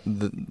thought on it.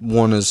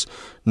 One is,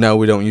 no,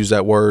 we don't use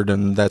that word,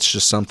 and that's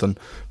just something.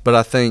 But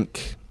I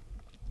think,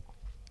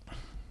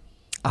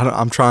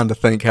 I'm trying to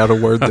think how to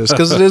word this,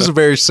 because it is a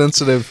very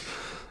sensitive,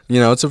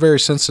 it's a very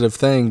sensitive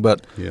thing.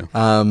 But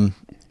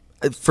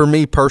for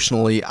me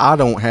personally, I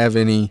don't have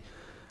any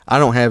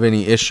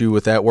issue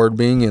with that word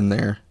being in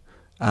there,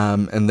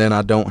 and then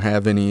I don't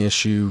have any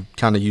issue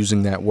kind of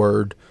using that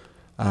word.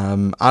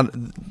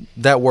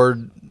 That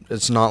word,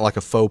 it's not like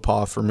a faux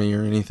pas for me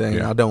or anything.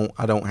 Yeah. I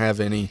don't have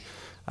any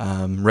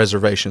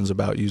reservations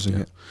about using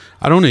it.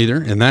 I don't either,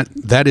 and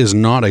that is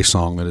not a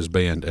song that is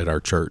banned at our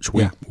church.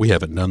 We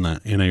haven't done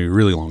that in a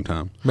really long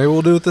time. Maybe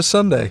we'll do it this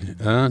Sunday.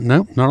 No,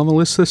 not on the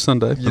list this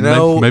Sunday.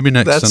 Maybe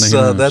next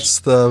Sunday. That's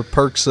the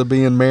perks of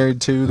being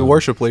married to the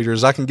worship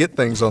leaders. I can get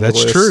things on the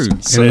list. That's true.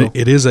 So. And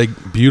it is a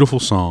beautiful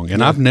song,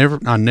 and I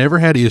never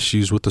had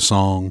issues with the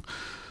song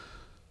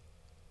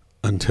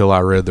until I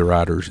read the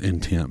writer's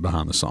intent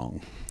behind the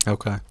song.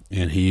 Okay.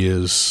 And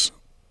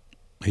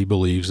he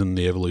believes in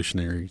the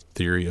evolutionary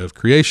theory of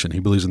creation. He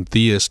believes in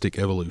theistic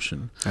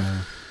evolution.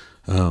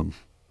 I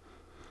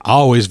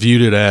always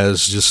viewed it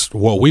as just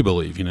what we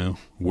believe,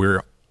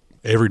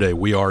 every day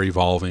we are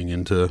evolving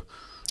into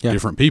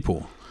different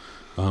people.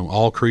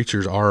 All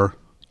creatures are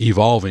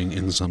evolving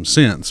in some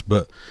sense,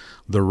 but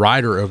the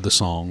writer of the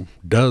song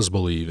does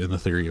believe in the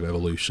theory of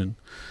evolution,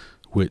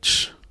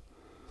 which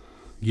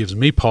gives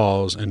me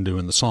pause in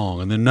doing the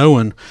song. And then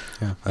knowing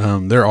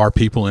there are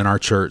people in our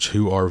church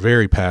who are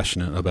very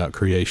passionate about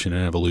creation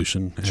and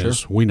evolution,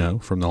 as we know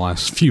from the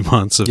last few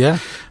months of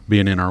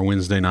being in our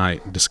Wednesday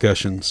night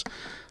discussions.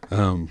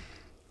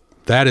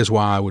 That is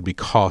why I would be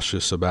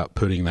cautious about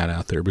putting that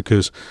out there,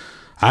 because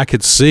I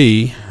could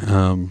see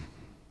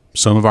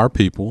some of our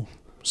people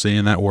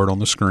seeing that word on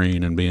the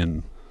screen and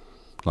being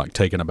like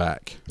taken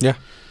aback. Yeah.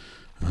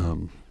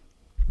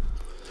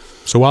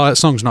 So while that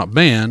song's not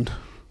banned,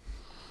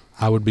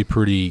 I would be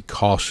pretty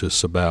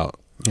cautious about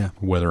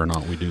whether or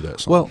not we do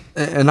that song. Well,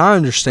 and I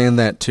understand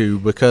that too,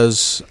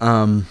 because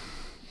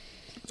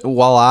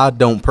while I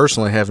don't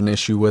personally have an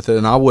issue with it,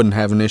 and I wouldn't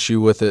have an issue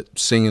with it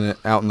singing it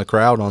out in the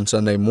crowd on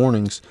Sunday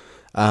mornings,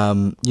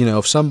 I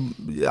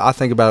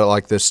think about it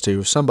like this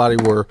too. If somebody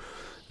were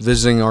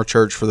visiting our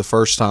church for the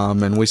first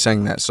time and we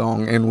sang that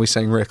song, and we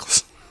sang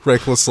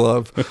Reckless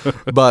Love,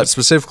 but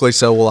specifically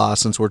So Will I,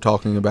 since we're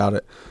talking about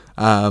it,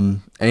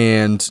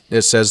 and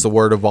it says the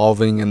word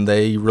evolving, and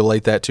they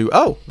relate that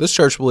to, this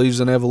church believes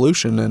in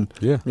evolution, and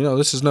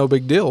this is no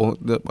big deal.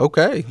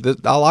 Okay,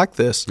 I like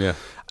this. Yeah.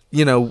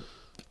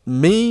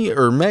 Me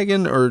or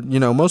Megan or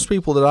most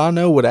people that I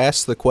know would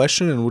ask the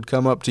question and would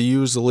come up to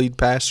you as the lead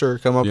pastor, or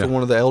come up to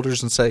one of the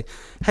elders and say,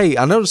 "Hey,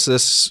 I noticed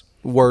this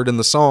word in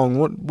the song.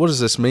 What does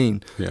this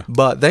mean?" Yeah.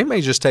 But they may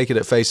just take it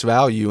at face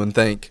value and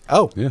think,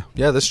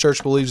 this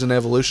church believes in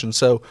evolution.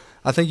 So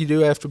I think you do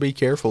have to be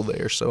careful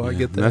there. So I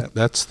get that.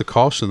 That's the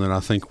caution that I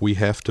think we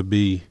have to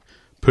be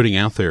putting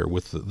out there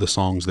with the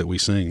songs that we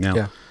sing.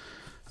 Now,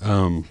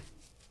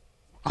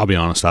 I'll be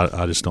honest,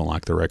 I just don't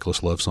like the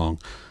Reckless Love song.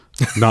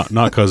 Not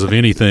because of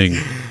anything.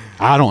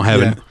 I don't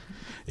have it.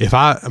 If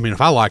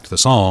I liked the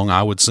song,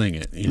 I would sing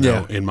it.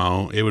 In my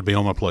own, it would be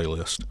on my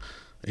playlist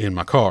in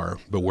my car.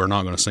 But we're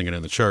not going to sing it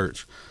in the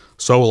church.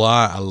 So Will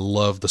I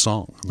love the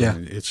song.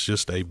 It's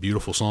just a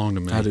beautiful song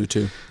to me. I do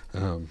too.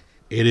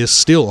 It is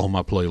still on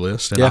my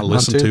playlist, and I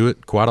listen to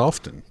it quite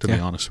often. To be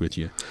honest with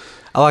you,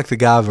 I like the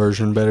guy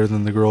version better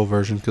than the girl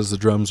version because the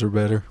drums are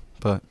better.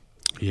 But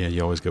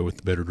you always go with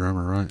the better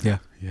drummer, right? Yeah.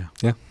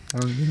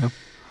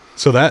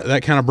 So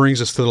that kind of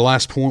brings us to the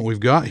last point we've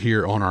got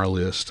here on our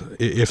list.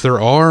 If there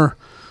are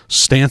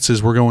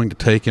stances we're going to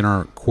take in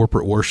our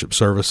corporate worship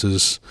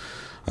services,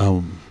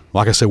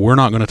 like I said, we're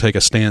not going to take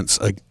a stance.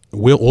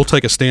 We'll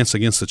take a stance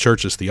against the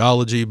church's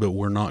theology, but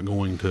we're not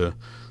going to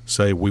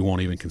say we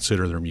won't even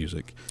consider their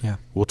music. Yeah,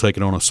 we'll take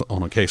it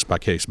on a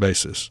case-by-case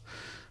basis.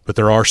 But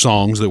there are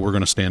songs that we're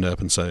going to stand up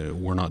and say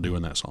we're not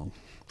doing that song.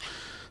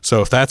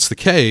 So if that's the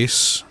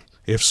case,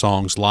 if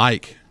songs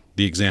like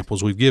the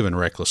examples we've given,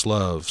 Reckless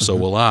Love, So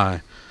Will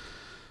I,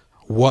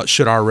 what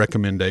should our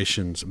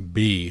recommendations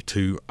be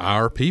to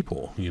our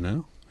people?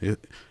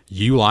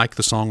 You like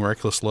the song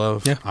Reckless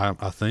Love,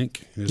 I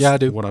think, is I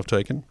do. What I've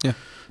taken. Yeah.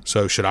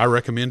 So should I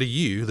recommend to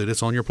you that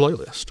it's on your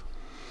playlist?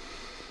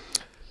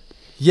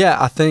 Yeah,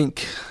 I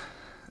think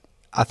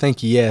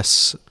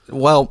yes.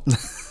 Well,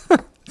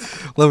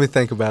 let me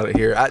think about it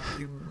here.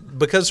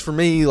 Because for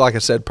me, like I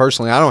said,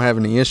 personally, I don't have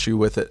any issue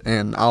with it,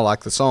 and I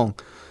like the song.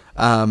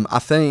 I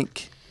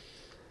think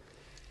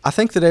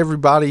that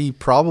everybody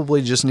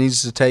probably just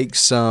needs to take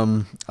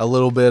a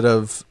little bit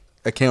of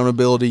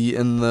accountability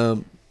in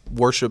the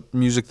worship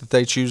music that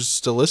they choose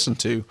to listen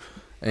to.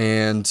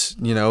 And,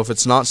 if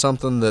it's not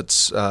something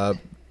that's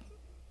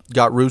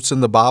got roots in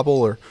the Bible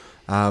or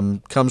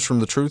comes from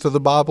the truth of the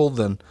Bible,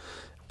 then,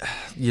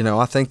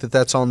 I think that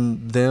that's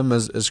on them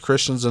as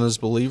Christians and as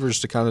believers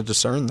to kind of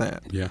discern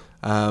that. Yeah.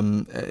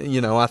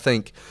 I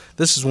think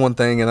this is one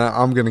thing, and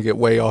I'm going to get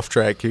way off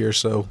track here,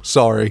 so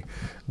sorry.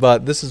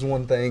 But this is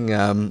one thing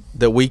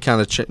that we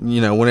kind of,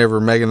 whenever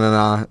Megan and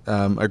I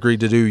agreed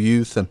to do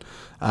youth, and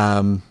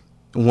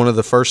one of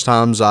the first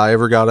times I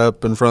ever got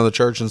up in front of the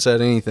church and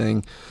said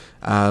anything,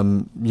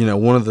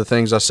 one of the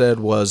things I said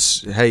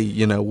was,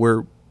 hey,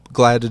 we're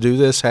glad to do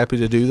this, happy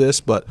to do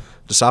this, but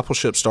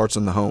discipleship starts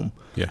in the home.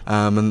 Yeah.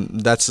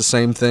 And that's the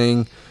same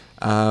thing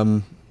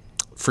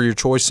for your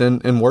choice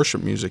in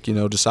worship music.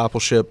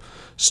 Discipleship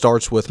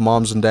starts with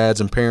moms and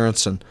dads and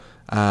parents, and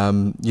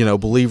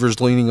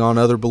believers leaning on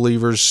other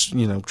believers,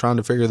 trying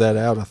to figure that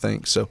out, I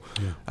think. So,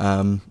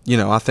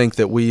 I think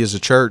that we as a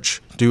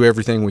church do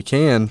everything we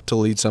can to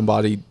lead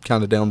somebody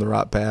kind of down the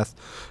right path.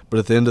 But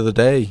at the end of the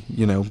day,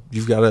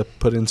 you've got to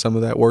put in some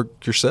of that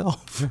work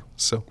yourself. Yeah.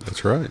 So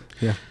that's right.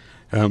 Yeah.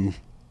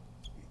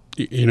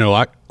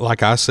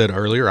 Like I said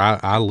earlier,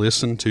 I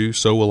listen to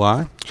So Will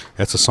I.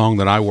 That's a song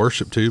that I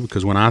worship to,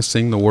 because when I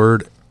sing the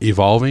word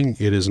evolving,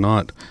 it is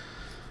not,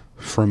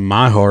 from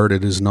my heart,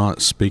 it is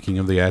not speaking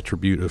of the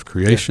attribute of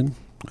creation.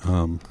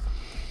 Yeah.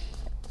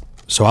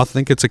 So I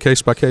think it's a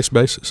case-by-case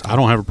basis. I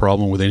don't have a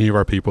problem with any of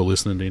our people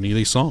listening to any of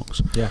these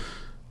songs. Yeah.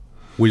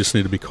 We just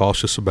need to be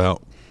cautious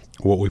about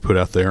what we put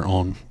out there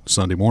on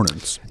Sunday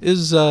mornings.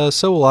 Is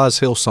So Will I's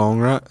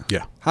Hillsong, right?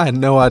 Yeah. I had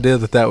no idea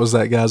that was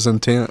that guy's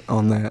intent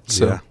on that.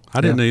 So. Yeah,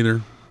 I didn't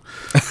either.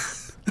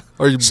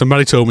 Are you?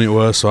 Somebody told me it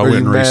was, so I went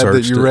and mad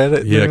researched that you read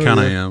it? Yeah, Yeah, kind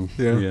of yeah. am.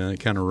 Yeah. Yeah, it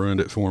kind of ruined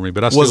it for me.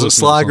 But I Was still it listen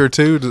to the Sliger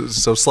song. too?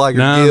 So Sliger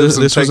No, gives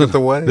and this was taketh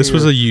away? this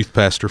was a youth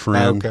pastor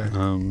friend. Okay.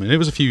 And it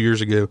was a few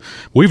years ago.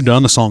 We've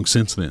done the song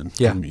since then.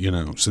 Yeah.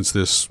 Since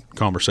this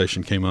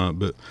conversation came up,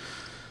 but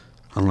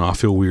I don't know. I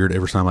feel weird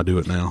every time I do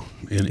it now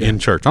in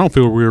church. I don't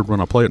feel weird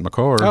when I play it in my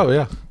car. Oh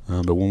yeah.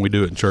 But when we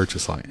do it in church,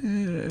 it's like,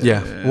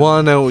 Yeah. Well,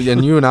 I know,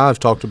 and you and I have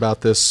talked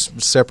about this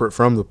separate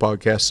from the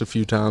podcast a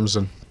few times,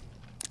 and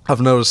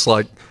I've noticed,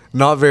 like,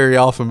 not very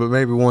often, but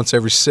maybe once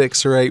every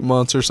 6 or 8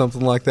 months or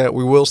something like that,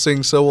 we will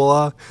sing "So Will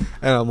I,"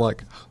 and I'm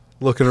like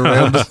looking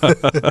around,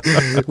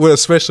 well,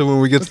 especially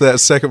when we get to that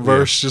second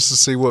verse, just to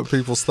see what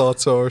people's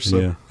thoughts are. So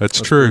yeah, that's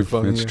true. pretty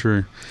funny, That's yeah.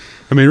 true.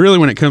 I mean, really,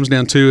 when it comes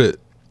down to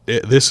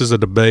it, this is a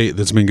debate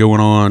that's been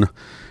going on.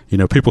 You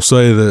know, people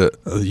say that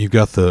you've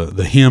got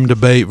the hymn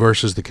debate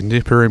versus the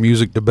contemporary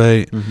music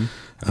debate.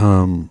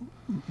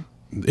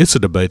 It's a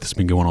debate that's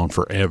been going on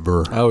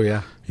forever. Oh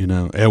yeah. You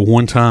know, at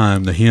one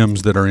time, the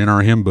hymns that are in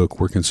our hymn book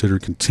were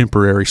considered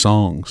contemporary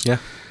songs. Yeah.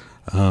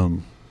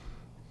 And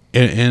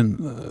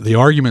the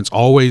argument's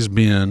always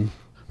been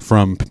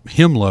from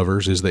hymn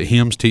lovers is that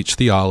hymns teach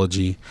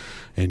theology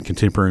and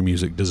contemporary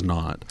music does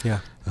not. Yeah.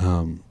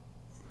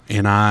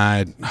 And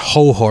I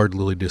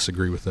wholeheartedly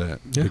disagree with that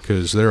Yeah.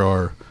 because there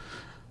are,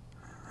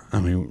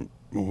 I mean,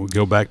 we'll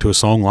go back to a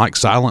song like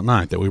Silent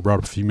Night that we brought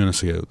up a few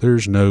minutes ago.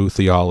 There's no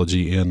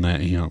theology in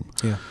that hymn.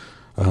 Yeah.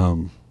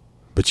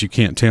 But you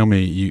can't tell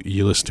me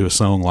you listen to a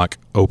song like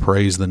 "Oh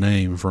Praise the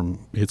Name" from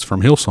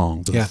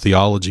Hillsong. The Yeah.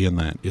 theology in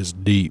that is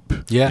deep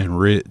Yeah. and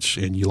rich,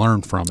 and you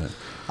learn from it.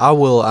 I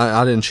will.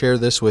 I didn't share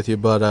this with you,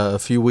 but a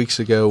few weeks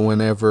ago,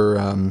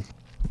 whenever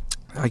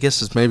I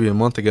guess it's maybe a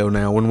month ago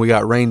now, when we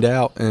got rained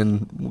out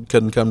and we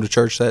couldn't come to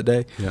church that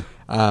day,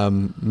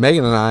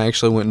 Megan and I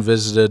actually went and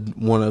visited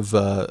one of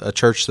a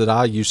church that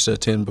I used to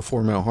attend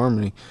before Mount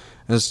Harmony.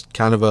 And it's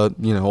kind of a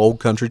old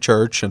country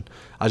church, and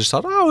I just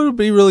thought, it would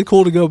be really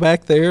cool to go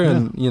back there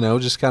and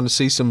just kind of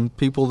see some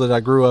people that I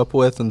grew up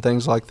with and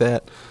things like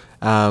that.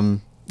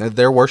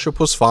 Their worship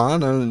was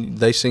fine, and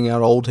they sing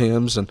out old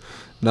hymns and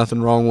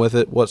nothing wrong with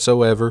it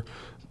whatsoever.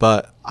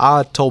 But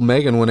I told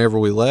Megan whenever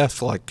we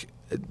left, like,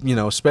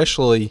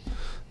 especially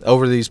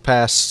over these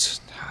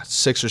past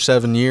 6 or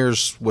 7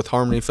 years with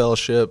Harmony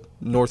Fellowship,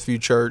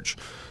 Northview Church,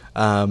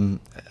 I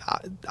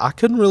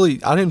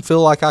didn't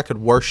feel like I could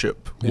worship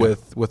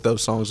with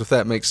those songs, if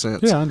that makes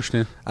sense. Yeah, I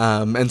understand.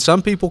 And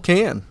some people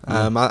can.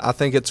 I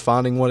think it's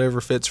finding whatever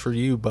fits for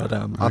you, but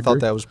I thought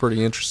that was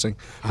pretty interesting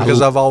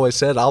because I've always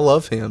said I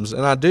love hymns,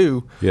 and I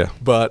do,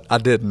 but I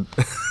didn't.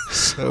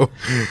 So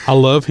I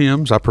love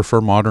hymns. I prefer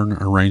modern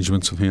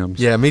arrangements of hymns.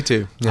 yeah, me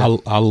too. Yeah.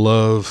 I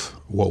love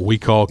what we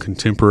call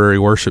contemporary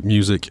worship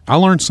music. I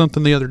learned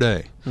something the other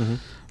day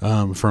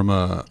from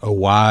a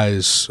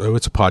wise,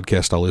 it's a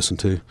podcast I listen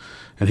to,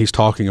 and he was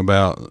talking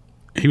about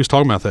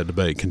that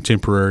debate,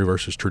 contemporary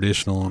versus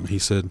traditional, and he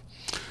said,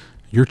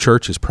 your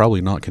church is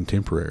probably not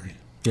contemporary.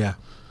 Yeah.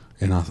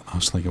 And I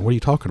was thinking, what are you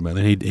talking about?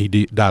 And he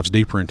dives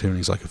deeper into it, and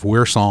he's like, if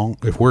we're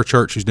a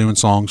church who's doing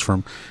songs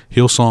from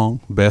Hillsong,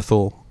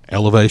 Bethel,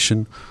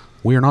 Elevation,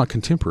 we are not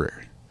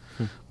contemporary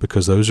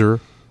because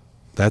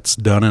that's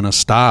done in a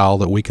style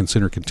that we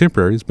consider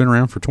contemporary. It's been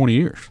around for 20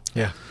 years.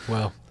 Yeah.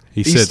 Well,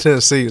 He East said,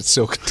 Tennessee, it's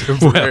still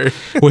contemporary.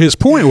 well, his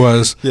point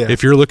was, Yeah.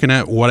 if you're looking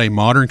at what a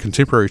modern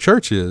contemporary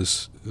church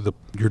is, the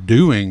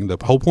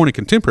whole point of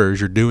contemporary is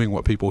you're doing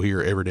what people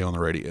hear every day on the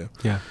radio.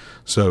 Yeah.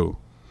 So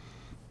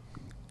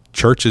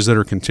churches that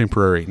are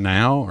contemporary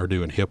now are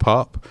doing hip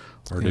hop,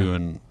 are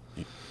doing,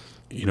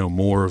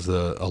 more of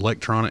the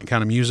electronic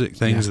kind of music,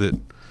 things that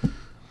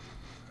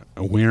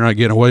we're not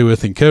getting away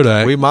with in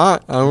Kodak. We might.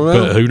 I don't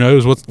know. But who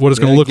knows what it's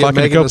going to look like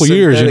in a couple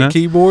years,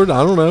 Keyboard,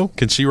 I don't know.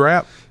 Can she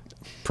rap?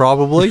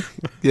 Probably.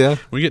 Yeah.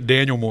 We get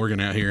Daniel Morgan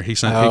out here. He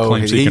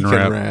claims he can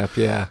rap.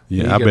 Yeah.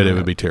 Yeah, I bet it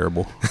would be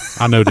terrible.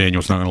 I know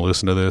Daniel's not going to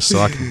listen to this, so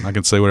I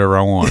can say whatever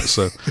I want.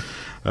 So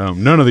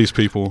none of these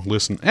people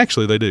listen.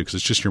 Actually, they do because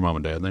it's just your mom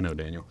and dad. They know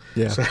Daniel.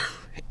 Yeah. So,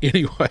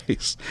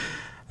 anyways,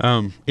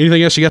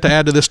 anything else you got to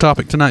add to this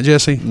topic tonight,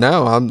 Jesse?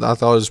 No, I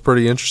thought it was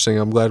pretty interesting.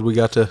 I'm glad we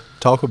got to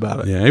talk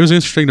about it. Yeah, it was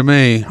interesting to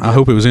me. I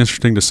hope it was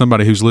interesting to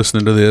somebody who's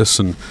listening to this,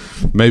 and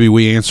maybe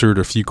we answered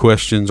a few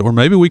questions, or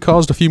maybe we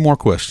caused a few more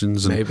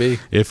questions. And maybe.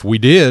 If we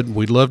did,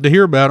 we'd love to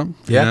hear about them.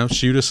 Yeah.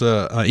 Shoot us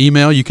an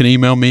email. You can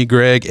email me,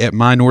 Greg, at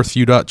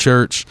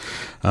mynorthview.church.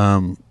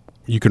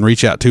 You can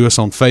reach out to us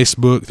on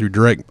Facebook through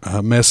direct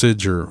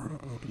message or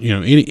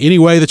any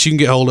way that you can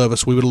get hold of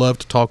us. We would love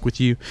to talk with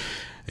you.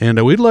 And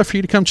we'd love for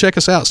you to come check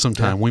us out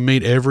sometime. Yeah. We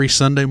meet every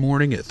Sunday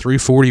morning at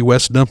 340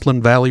 West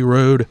Dumplin Valley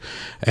Road.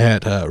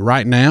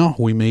 Right now,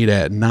 we meet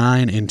at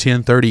 9 and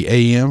 10:30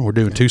 a.m. We're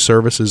doing 2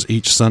 services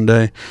each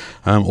Sunday.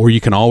 Or you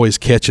can always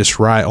catch us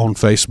right on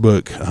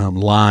Facebook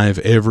live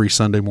every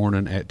Sunday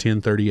morning at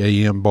 10:30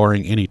 a.m.,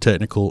 barring any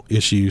technical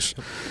issues.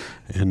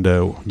 And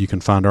you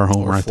can find our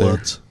home right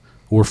floods. There.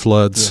 Or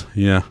floods,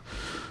 yeah.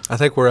 I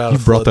think we're out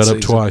of floods. You brought that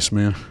up season. twice,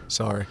 man.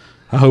 Sorry.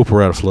 I hope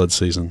we're out of flood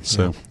season.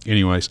 So,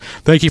 anyways,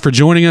 thank you for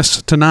joining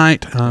us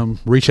tonight.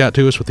 Reach out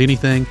to us with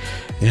anything,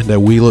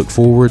 and we look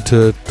forward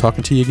to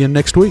talking to you again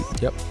next week.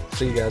 Yep.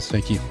 See you guys.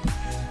 Thank you.